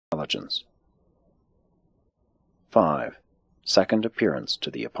intelligence. 5. Second appearance to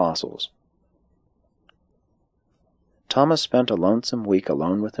the apostles. Thomas spent a lonesome week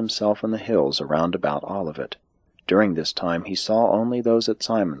alone with himself in the hills around about Olivet. During this time he saw only those at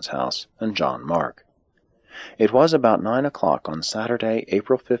Simon's house and John Mark. It was about 9 o'clock on Saturday,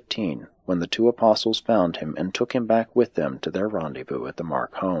 April 15, when the two apostles found him and took him back with them to their rendezvous at the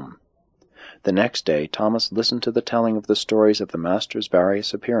Mark home. The next day Thomas listened to the telling of the stories of the Master's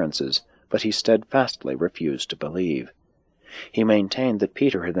various appearances, but he steadfastly refused to believe. He maintained that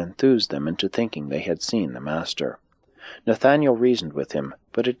Peter had enthused them into thinking they had seen the Master. Nathanael reasoned with him,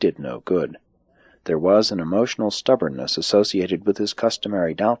 but it did no good. There was an emotional stubbornness associated with his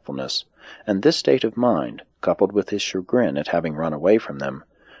customary doubtfulness, and this state of mind, coupled with his chagrin at having run away from them,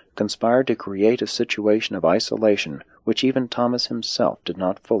 conspired to create a situation of isolation which even Thomas himself did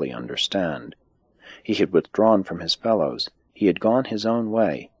not fully understand. He had withdrawn from his fellows, he had gone his own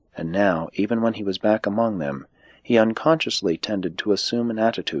way, and now, even when he was back among them, he unconsciously tended to assume an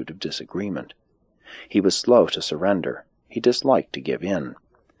attitude of disagreement. He was slow to surrender, he disliked to give in.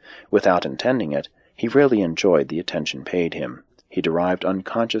 Without intending it, he really enjoyed the attention paid him. He derived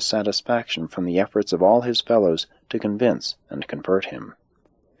unconscious satisfaction from the efforts of all his fellows to convince and convert him.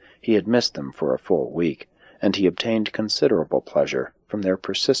 He had missed them for a full week, and he obtained considerable pleasure from their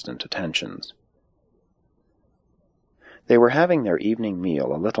persistent attentions. They were having their evening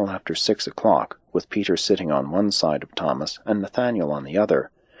meal a little after 6 o'clock, with Peter sitting on one side of Thomas and Nathanael on the other,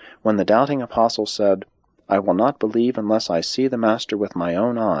 when the doubting apostle said, "I will not believe unless I see the Master with my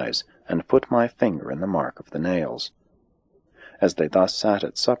own eyes, and put my finger in the mark of the nails." As they thus sat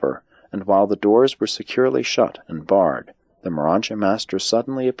at supper, and while the doors were securely shut and barred, the Morancha Master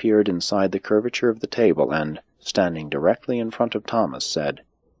suddenly appeared inside the curvature of the table and, standing directly in front of Thomas, said,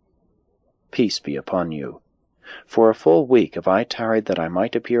 "Peace be upon you. For a full week have I tarried that I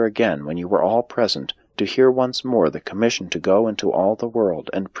might appear again when you were all present, to hear once more the commission to go into all the world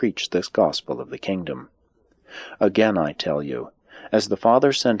and preach this gospel of the kingdom. Again I tell you, as the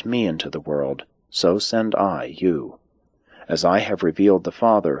Father sent me into the world, so send I you. As I have revealed the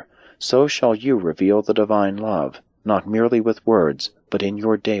Father, so shall you reveal the divine love, not merely with words, but in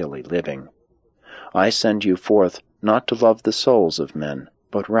your daily living. I send you forth not to love the souls of men,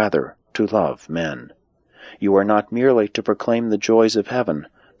 but rather to love men. You are not merely to proclaim the joys of heaven,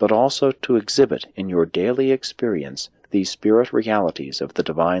 but also to exhibit in your daily experience these spirit realities of the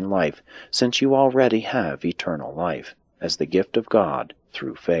divine life, since you already have eternal life, as the gift of God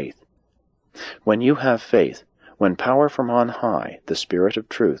through faith. When you have faith, when power from on high, the Spirit of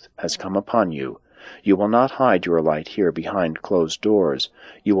truth, has come upon you, you will not hide your light here behind closed doors,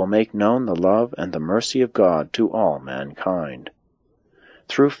 you will make known the love and the mercy of God to all mankind.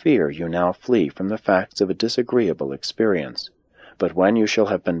 Through fear you now flee from the facts of a disagreeable experience, but when you shall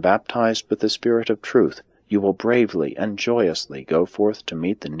have been baptized with the Spirit of truth, you will bravely and joyously go forth to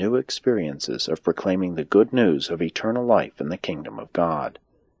meet the new experiences of proclaiming the good news of eternal life in the kingdom of God.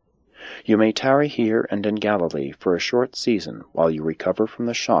 You may tarry here and in Galilee for a short season while you recover from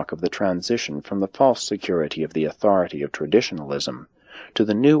the shock of the transition from the false security of the authority of traditionalism to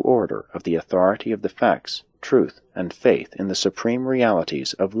the new order of the authority of the facts, truth, and faith in the supreme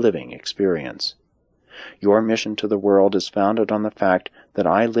realities of living experience. Your mission to the world is founded on the fact that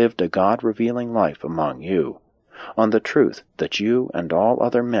I lived a God-revealing life among you, on the truth that you and all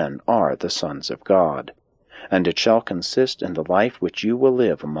other men are the sons of God, and it shall consist in the life which you will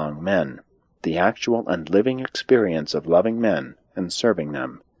live among men, the actual and living experience of loving men and serving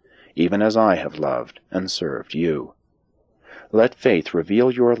them, even as I have loved and served you. Let faith reveal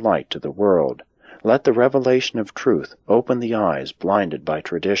your light to the world. Let the revelation of truth open the eyes blinded by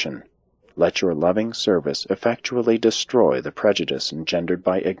tradition. Let your loving service effectually destroy the prejudice engendered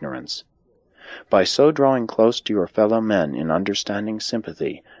by ignorance. By so drawing close to your fellow men in understanding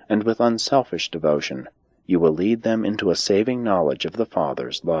sympathy and with unselfish devotion, you will lead them into a saving knowledge of the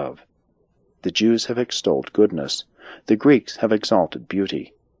Father's love. The Jews have extolled goodness, the Greeks have exalted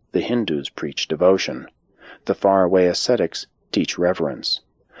beauty, the Hindus preach devotion, the faraway ascetics teach reverence,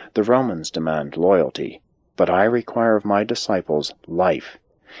 the Romans demand loyalty, but I require of my disciples life,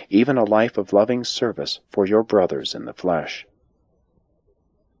 even a life of loving service for your brothers in the flesh."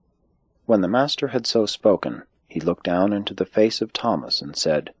 When the Master had so spoken, he looked down into the face of Thomas and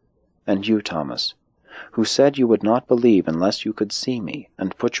said, "And you, Thomas, who said you would not believe unless you could see me,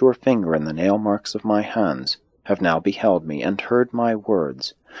 and put your finger in the nail marks of my hands, have now beheld me and heard my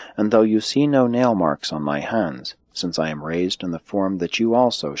words, and though you see no nail marks on my hands, since I am raised in the form that you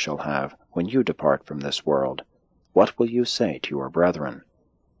also shall have when you depart from this world, what will you say to your brethren?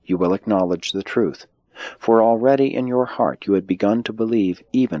 You will acknowledge the truth, For already in your heart you had begun to believe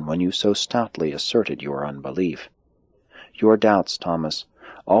even when you so stoutly asserted your unbelief. Your doubts, Thomas,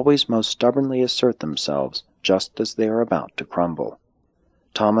 always most stubbornly assert themselves just as they are about to crumble.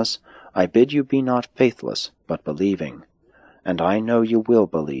 Thomas, I bid you be not faithless, but believing, and I know you will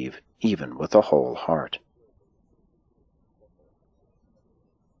believe, even with a whole heart.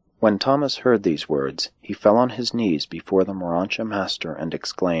 When Thomas heard these words, he fell on his knees before the Morancha master and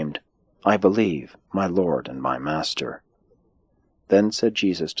exclaimed, I believe, my Lord and my Master. Then said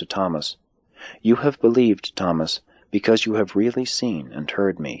Jesus to Thomas, You have believed, Thomas, because you have really seen and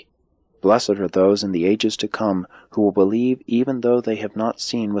heard me. Blessed are those in the ages to come who will believe even though they have not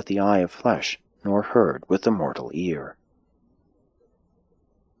seen with the eye of flesh, nor heard with the mortal ear.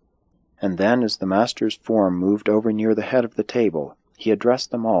 And then, as the Master's form moved over near the head of the table, he addressed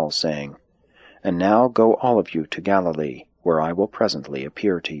them all, saying, And now go all of you to Galilee, where I will presently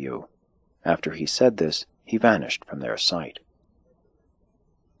appear to you. After he said this, he vanished from their sight.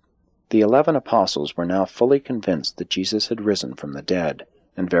 The 11 apostles were now fully convinced that Jesus had risen from the dead,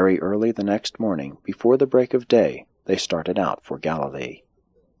 and very early the next morning, before the break of day, they started out for Galilee.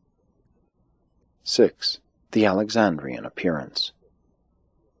 6. The Alexandrian Appearance.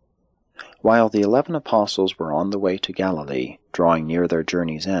 While the 11 apostles were on the way to Galilee, drawing near their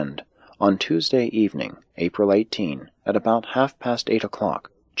journey's end, on Tuesday evening, April 18, at about 8:30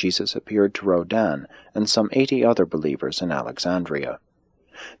 o'clock, Jesus appeared to Rhodan and some 80 other believers in Alexandria.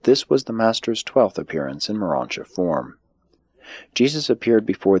 This was the Master's 12th appearance in Morancha form. Jesus appeared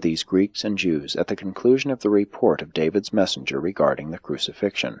before these Greeks and Jews at the conclusion of the report of David's messenger regarding the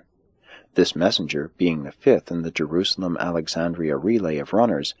crucifixion. This messenger, being the 5th in the Jerusalem-Alexandria relay of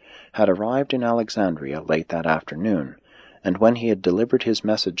runners, had arrived in Alexandria late that afternoon, and when he had delivered his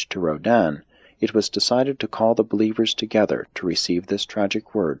message to Rhodan, it was decided to call the believers together to receive this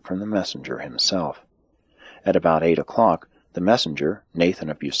tragic word from the messenger himself. At about 8 o'clock, the messenger, Nathan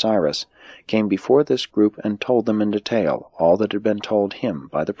of Bucyrus, came before this group and told them in detail all that had been told him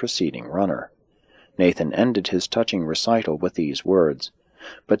by the preceding runner. Nathan ended his touching recital with these words,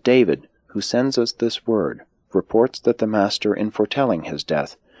 But David, who sends us this word, reports that the Master, in foretelling his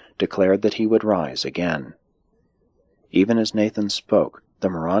death, declared that he would rise again. Even as Nathan spoke, the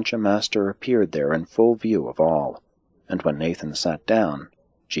Morancha master appeared there in full view of all, and when Nathan sat down,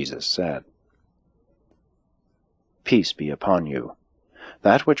 Jesus said, Peace be upon you.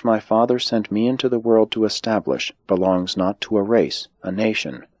 That which my Father sent me into the world to establish belongs not to a race, a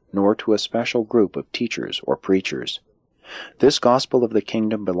nation, nor to a special group of teachers or preachers. This gospel of the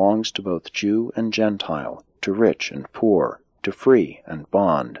kingdom belongs to both Jew and Gentile, to rich and poor, to free and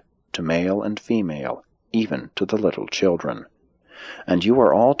bond, to male and female, even to the little children. And you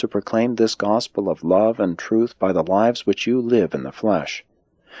are all to proclaim this gospel of love and truth by the lives which you live in the flesh.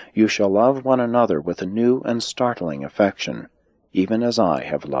 You shall love one another with a new and startling affection, even as I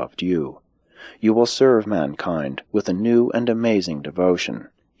have loved you. You will serve mankind with a new and amazing devotion,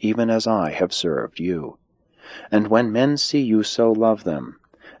 even as I have served you. And when men see you so love them,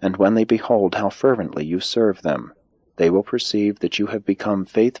 and when they behold how fervently you serve them, they will perceive that you have become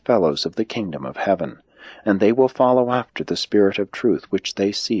faith-fellows of the kingdom of heaven, and they will follow after the Spirit of truth which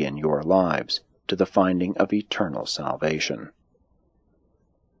they see in your lives, to the finding of eternal salvation.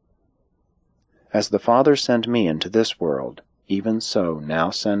 As the Father sent me into this world, even so now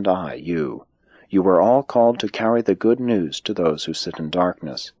send I you. You are all called to carry the good news to those who sit in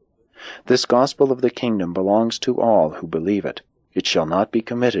darkness. This gospel of the kingdom belongs to all who believe it. It shall not be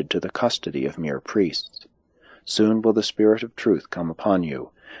committed to the custody of mere priests. Soon will the Spirit of truth come upon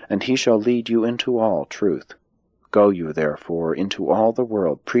you, and he shall lead you into all truth. Go you therefore into all the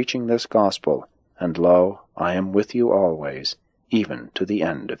world preaching this gospel, and lo, I am with you always, even to the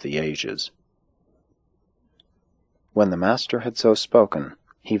end of the ages. When the Master had so spoken,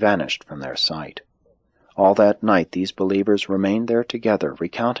 he vanished from their sight. All that night these believers remained there together,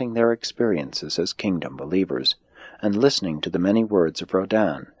 recounting their experiences as kingdom believers, and listening to the many words of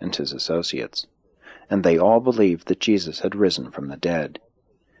Rhodan and his associates. And they all believed that Jesus had risen from the dead.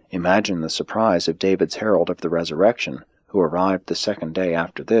 Imagine the surprise of David's herald of the resurrection, who arrived the second day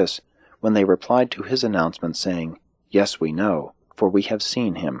after this, when they replied to his announcement, saying, Yes, we know, for we have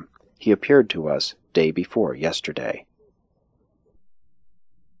seen him. He appeared to us day before yesterday.